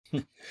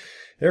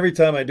Every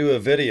time I do a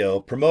video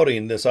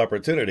promoting this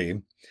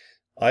opportunity,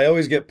 I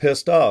always get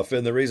pissed off.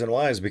 And the reason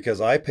why is because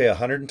I pay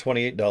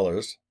 $128,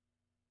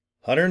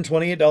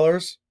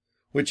 $128,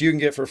 which you can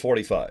get for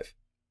 $45.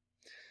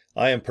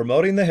 I am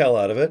promoting the hell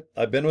out of it.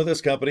 I've been with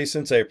this company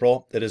since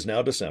April. It is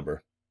now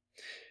December.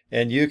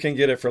 And you can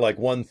get it for like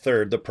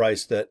 1/3 the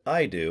price that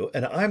I do.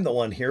 And I'm the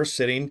one here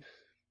sitting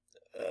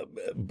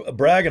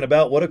bragging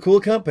about what a cool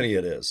company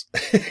it is.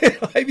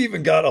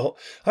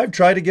 I've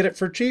tried to get it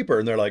for cheaper,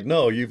 and they're like,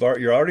 no,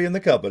 you're already in the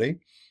company.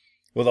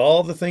 With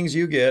all the things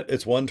you get,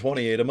 it's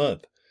 $128 a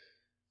month.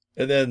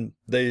 And then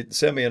they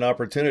sent me an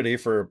opportunity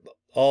for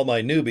all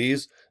my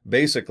newbies,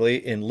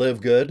 basically in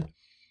LiveGood,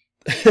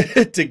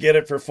 to get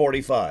it for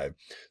 $45.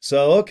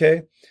 So,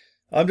 okay,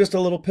 I'm just a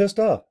little pissed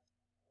off.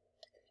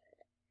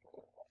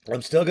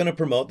 I'm still going to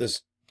promote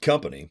this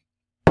company.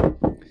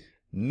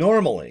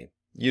 Normally,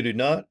 you do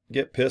not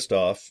get pissed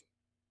off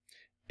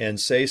and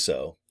say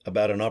so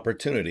about an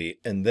opportunity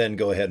and then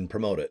go ahead and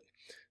promote it.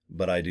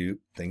 But I do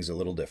things a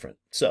little different.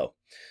 So,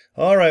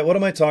 all right, what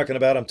am I talking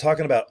about? I'm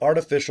talking about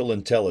artificial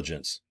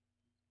intelligence.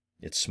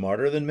 It's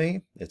smarter than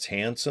me. It's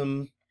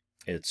handsome.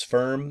 It's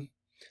firm.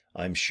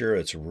 I'm sure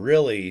it's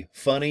really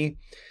funny.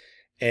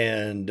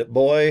 And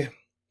boy,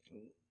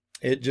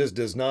 it just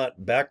does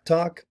not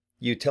backtalk.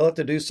 You tell it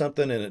to do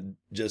something and it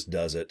just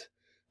does it.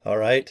 All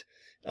right?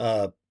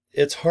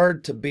 It's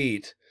hard to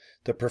beat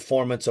the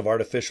performance of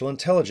artificial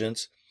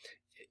intelligence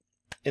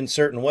in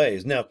certain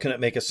ways. Now, can it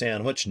make a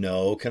sandwich?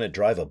 No. Can it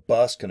drive a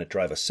bus? Can it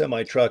drive a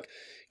semi-truck?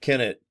 Can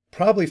it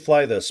probably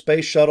fly the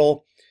space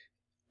shuttle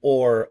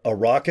or a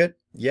rocket?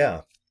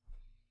 Yeah.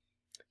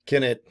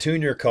 Can it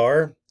tune your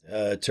car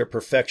to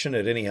perfection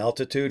at any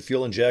altitude?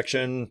 Fuel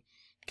injection?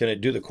 Can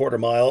it do the quarter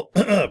mile?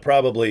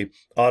 Probably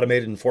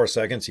automated in 4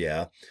 seconds?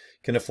 Yeah.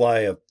 Can it fly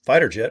a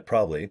fighter jet?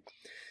 Probably.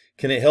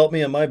 Can it help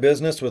me in my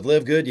business with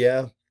LiveGood?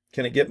 Yeah.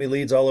 Can it get me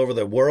leads all over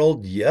the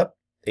world? Yep.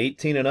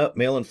 18 and up,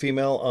 male and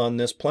female on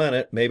this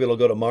planet. Maybe it'll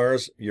go to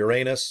Mars,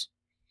 Uranus,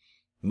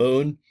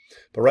 Moon.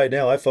 But right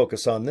now I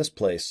focus on this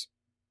place,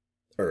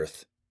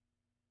 Earth.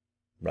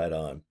 Right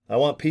on. I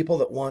want people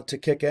that want to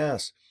kick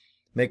ass,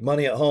 make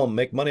money at home,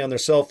 make money on their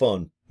cell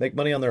phone, make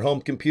money on their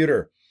home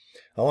computer.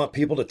 I want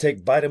people to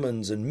take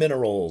vitamins and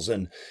minerals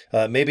and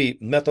maybe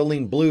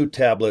methylene blue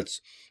tablets.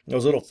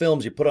 Those little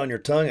films you put on your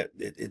tongue,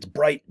 it's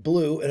bright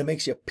blue and it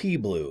makes you pee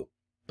blue,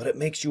 but it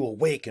makes you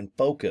awake and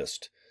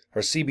focused.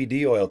 Our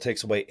CBD oil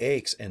takes away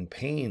aches and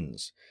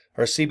pains.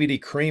 Our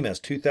CBD cream has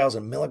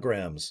 2,000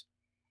 milligrams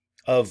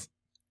of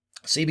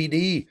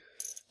CBD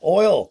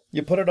oil.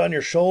 You put it on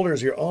your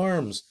shoulders, your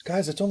arms.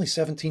 Guys, it's only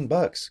 17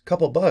 bucks,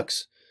 couple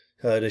bucks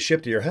to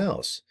ship to your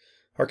house.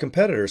 Our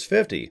competitors,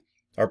 50.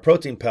 Our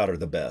protein powder,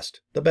 the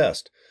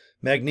best.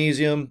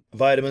 Magnesium,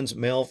 vitamins,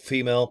 male,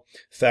 female,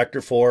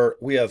 factor 4.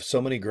 We have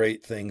so many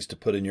great things to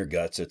put in your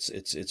guts.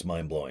 It's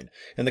mind-blowing.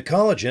 And the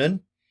collagen,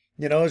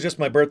 you know, it was just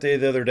my birthday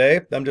the other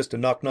day. I'm just a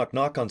knock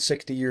on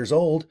 60 years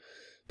old.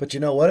 But you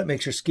know what? It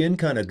makes your skin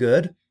kind of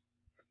good.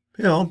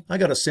 You know, I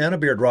got a Santa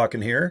beard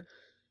rocking here.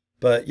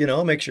 But, you know,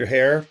 it makes your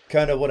hair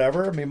kind of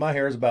whatever. I mean, my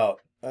hair is I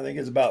think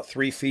it's about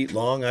 3 feet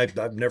long. I've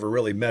never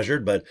really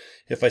measured. But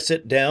if I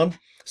sit down,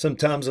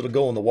 sometimes it'll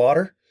go in the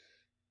water.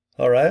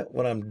 All right,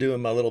 when I'm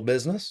doing my little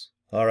business.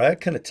 All right,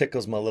 kind of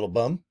tickles my little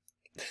bum.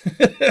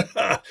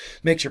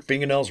 Makes your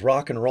fingernails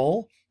rock and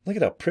roll. Look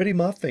at how pretty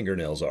my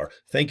fingernails are.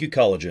 Thank you,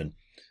 collagen.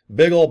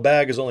 Big old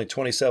bag is only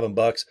 27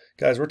 bucks.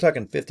 Guys, we're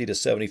talking 50 to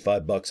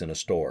 75 bucks in a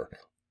store.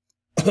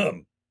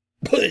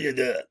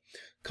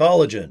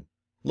 Collagen.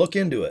 Look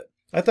into it.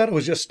 I thought it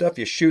was just stuff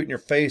you shoot in your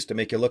face to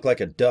make you look like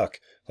a duck,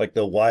 like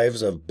the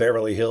wives of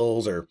Beverly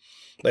Hills, or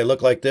they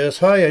look like this.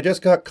 Hi, I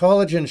just got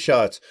collagen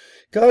shots.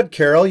 God,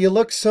 Carol, you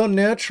look so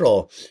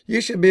natural. You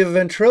should be a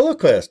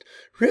ventriloquist.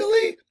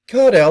 Really?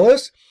 God,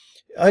 Alice,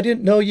 I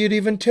didn't know you'd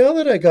even tell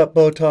that I got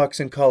Botox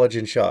and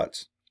collagen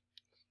shots.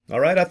 All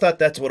right, I thought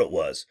that's what it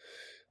was.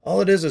 All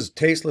it is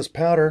tasteless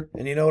powder,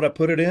 and you know what I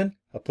put it in?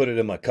 I put it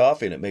in my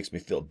coffee, and it makes me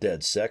feel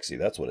dead sexy.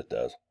 That's what it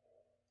does.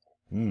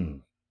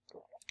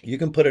 You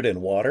can put it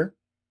in water,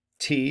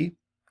 tea,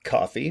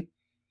 coffee,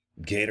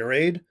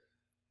 Gatorade,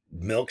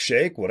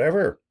 milkshake,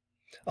 whatever.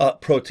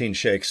 Protein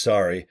shake,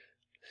 sorry.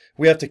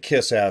 We have to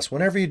kiss ass.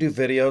 Whenever you do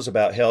videos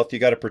about health, you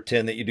got to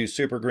pretend that you do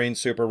super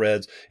greens, super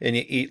reds, and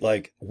you eat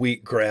like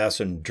wheat grass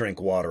and drink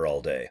water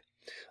all day.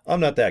 I'm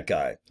not that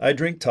guy. I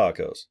drink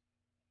tacos.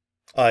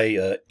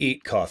 I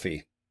eat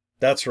coffee.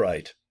 That's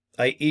right.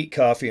 I eat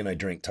coffee and I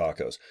drink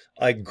tacos.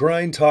 I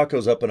grind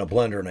tacos up in a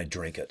blender and I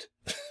drink it.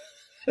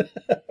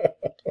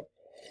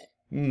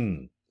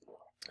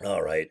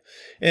 All right.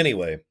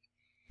 Anyway,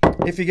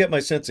 if you get my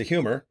sense of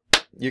humor,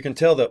 you can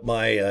tell that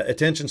my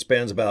attention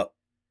span's about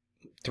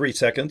 3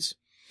 seconds.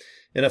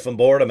 And if I'm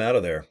bored, I'm out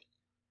of there.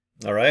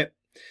 All right.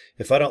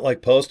 If I don't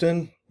like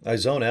posting, I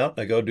zone out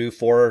and I go do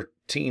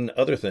 14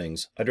 other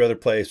things. I'd rather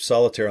play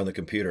solitaire on the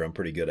computer. I'm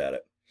pretty good at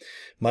it.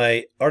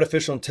 My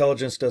artificial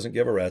intelligence doesn't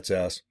give a rat's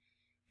ass.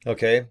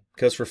 Okay,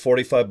 because for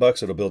 45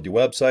 bucks, it'll build your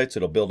websites,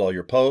 it'll build all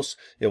your posts,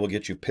 it will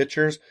get you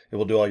pictures, it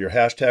will do all your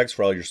hashtags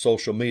for all your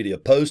social media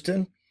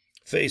posting.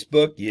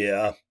 Facebook,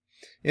 yeah.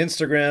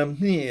 Instagram,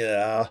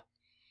 yeah.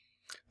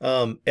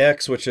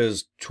 X, which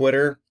is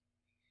Twitter.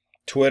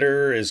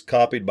 Twitter is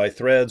copied by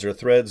Threads, or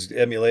Threads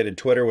emulated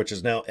Twitter, which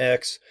is now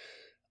X.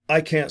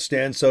 I can't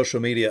stand social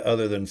media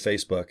other than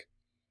Facebook.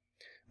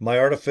 My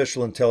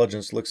artificial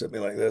intelligence looks at me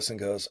like this and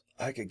goes,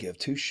 I could give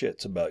two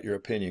shits about your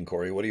opinion,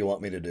 Cory. What do you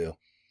want me to do?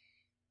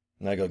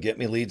 And I go, get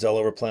me leads all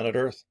over planet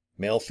Earth.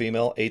 Male,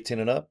 female, 18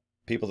 and up.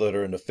 People that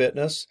are into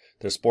fitness.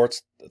 They're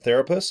sports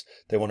therapists.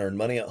 They want to earn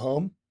money at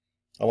home.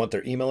 I want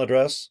their email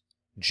address.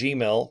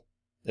 Gmail,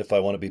 if I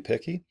want to be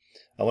picky.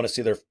 I want to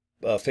see their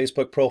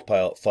Facebook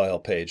profile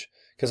page,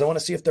 because I want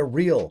to see if they're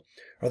real.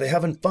 Are they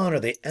having fun? Are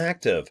they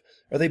active?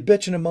 Are they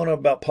bitching and moaning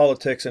about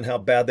politics and how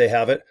bad they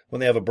have it when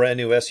they have a brand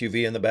new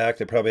SUV in the back?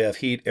 They probably have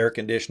heat, air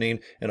conditioning,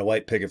 and a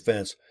white picket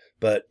fence.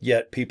 But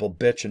yet people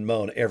bitch and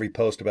moan every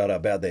post about how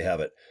bad they have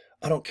it.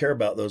 I don't care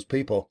about those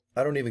people.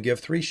 I don't even give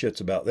three shits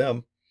about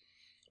them.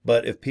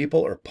 But if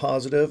people are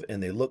positive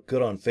and they look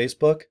good on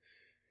Facebook,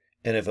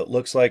 and if it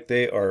looks like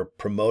they are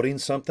promoting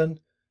something,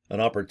 an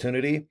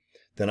opportunity,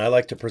 then I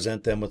like to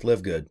present them with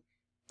LiveGood.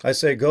 I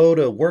say go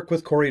to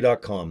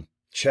workwithcory.com.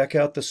 Check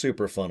out the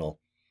super funnel.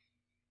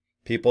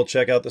 People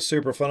check out the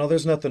super funnel.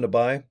 There's nothing to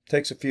buy.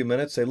 Takes a few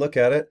minutes. They look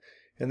at it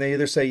and they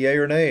either say yay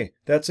or nay.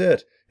 That's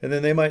it. And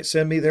then they might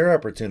send me their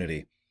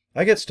opportunity.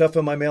 I get stuff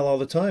in my mail all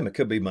the time. It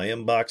could be my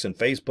inbox and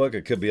Facebook.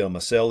 It could be on my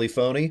celly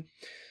phony.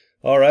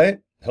 All right.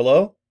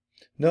 Hello?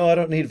 No, I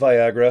don't need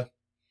Viagra.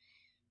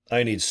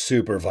 I need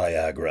super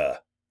Viagra.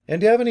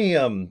 And do you have any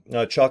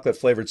chocolate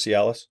flavored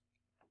Cialis?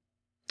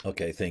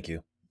 Okay, thank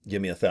you.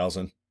 Give me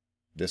 1,000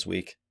 this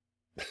week.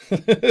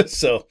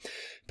 So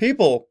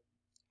people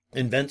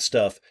invent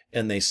stuff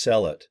and they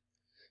sell it.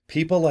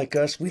 People like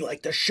us, we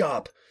like to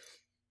shop.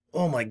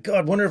 Oh my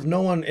God, wonder if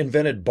no one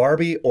invented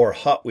Barbie or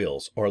Hot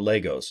Wheels or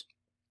Legos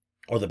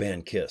or the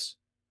band Kiss.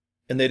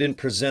 And they didn't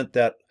present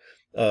that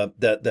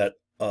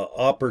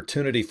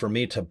opportunity for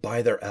me to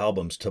buy their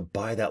albums, to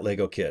buy that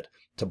Lego kit,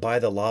 to buy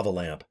the lava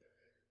lamp,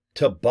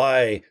 to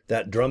buy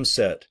that drum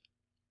set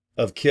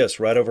of Kiss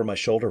right over my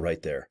shoulder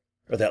right there,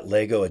 or that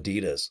Lego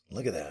Adidas.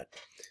 Look at that.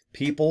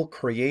 People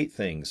create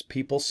things.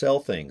 People sell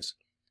things.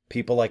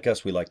 People like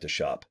us, we like to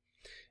shop.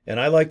 And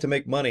I like to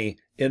make money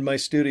in my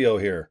studio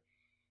here,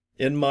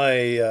 in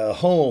my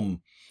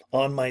home,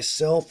 on my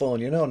cell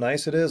phone. You know how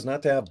nice it is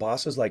not to have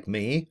bosses like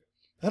me?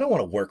 I don't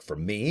want to work for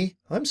me.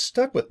 I'm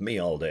stuck with me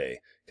all day.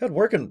 God,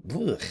 working,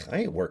 ugh, I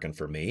ain't working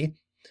for me.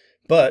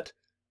 But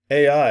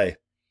AI,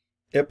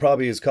 it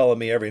probably is calling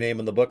me every name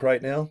in the book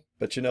right now.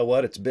 But you know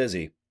what? It's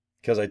busy,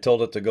 because I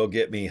told it to go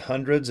get me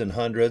hundreds and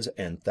hundreds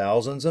and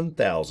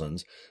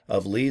thousands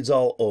of leads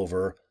all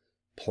over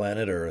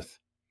planet Earth.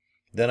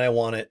 Then I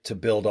want it to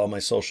build all my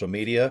social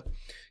media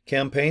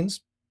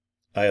campaigns.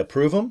 I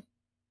approve them.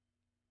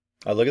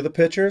 I look at the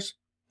pictures.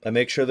 I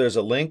make sure there's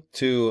a link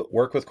to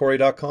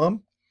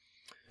workwithcory.com.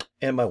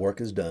 And my work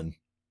is done.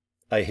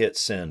 I hit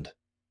send.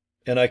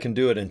 And I can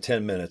do it in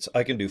 10 minutes.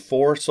 I can do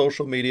 4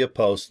 social media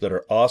posts that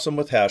are awesome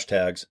with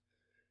hashtags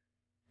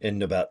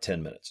in about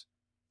 10 minutes.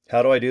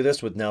 How do I do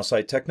this? With Nowsite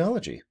AI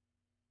Technology.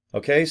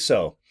 Okay,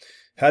 so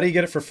how do you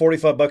get it for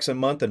 45 bucks a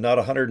month and not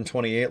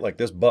 128 like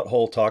this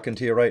butthole talking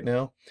to you right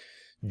now?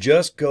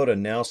 Just go to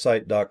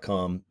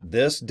nowsite.com.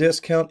 This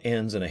discount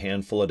ends in a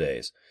handful of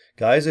days.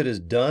 Guys, it is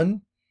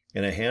done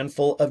in a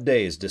handful of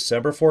days.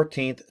 December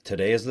 14th.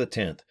 Today is the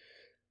 10th.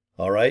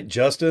 All right,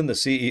 Justin, the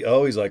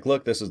CEO, he's like,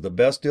 look, this is the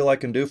best deal I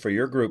can do for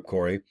your group,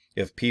 Cory.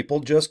 If people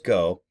just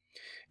go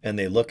and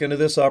they look into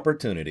this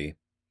opportunity,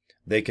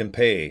 they can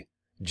pay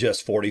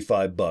just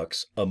 45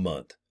 bucks a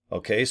month.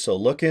 Okay, so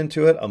look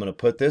into it. I'm going to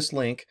put this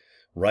link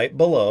right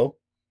below.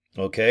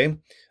 Okay,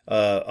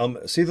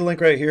 see the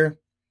link right here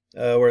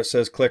where it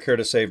says click here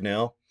to save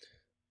now.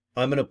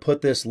 I'm going to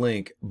put this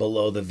link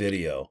below the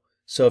video.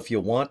 So if you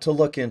want to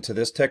look into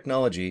this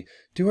technology,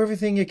 do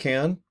everything you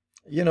can.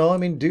 You know, I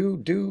mean,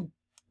 do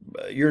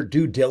your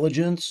due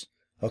diligence.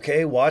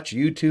 Okay, watch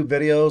YouTube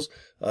videos.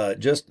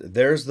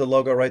 There's the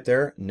logo right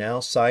there,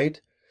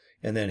 Nowsite.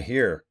 And then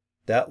here,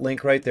 that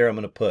link right there, I'm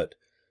going to put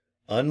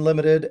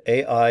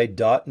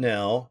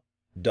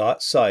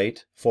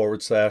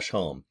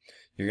unlimitedai.now.site/home.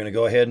 You're going to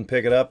go ahead and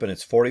pick it up, and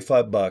it's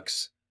 45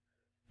 bucks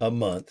a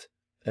month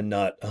and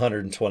not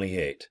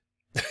 128,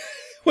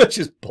 which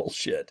is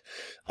bullshit.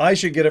 I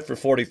should get it for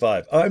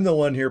 45. I'm the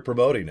one here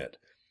promoting it.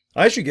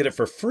 I should get it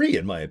for free,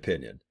 in my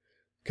opinion.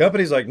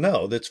 Companies like,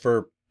 no, that's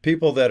for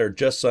people that are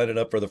just signing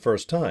up for the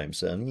first time.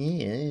 So,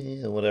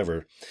 yeah,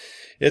 whatever.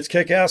 It's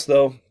kick-ass,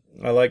 though.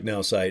 I like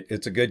Nowsite.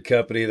 It's a good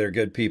company. They're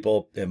good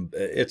people. And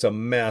it's a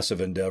massive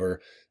endeavor.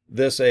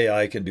 This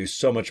AI can do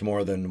so much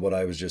more than what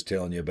I was just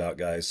telling you about,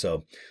 guys.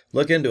 So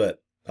look into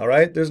it. All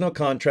right? There's no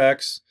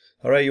contracts.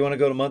 All right? You want to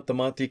go to month to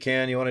month, you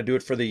can. You want to do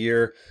it for the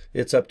year.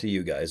 It's up to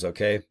you guys,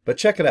 okay? But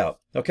check it out,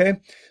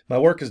 okay? My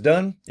work is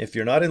done. If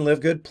you're not in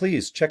LiveGood,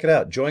 please check it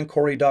out.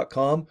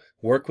 Joincory.com,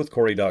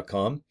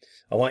 workwithcory.com.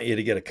 I want you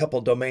to get a couple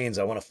domains.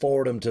 I want to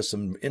forward them to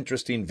some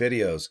interesting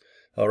videos,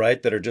 all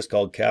right, that are just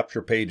called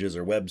capture pages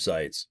or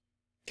websites.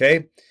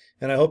 Okay?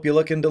 And I hope you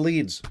look into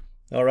leads.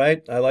 All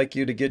right? I like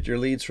you to get your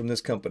leads from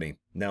this company,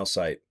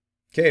 Nowsite.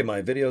 Okay,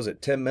 my video's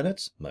at 10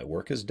 minutes. My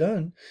work is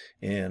done.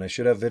 And I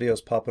should have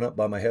videos popping up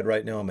by my head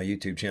right now on my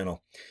YouTube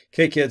channel.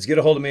 Okay, kids, get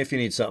a hold of me if you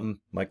need something.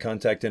 My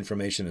contact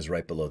information is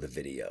right below the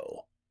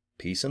video.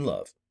 Peace and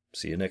love.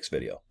 See you next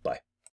video. Bye.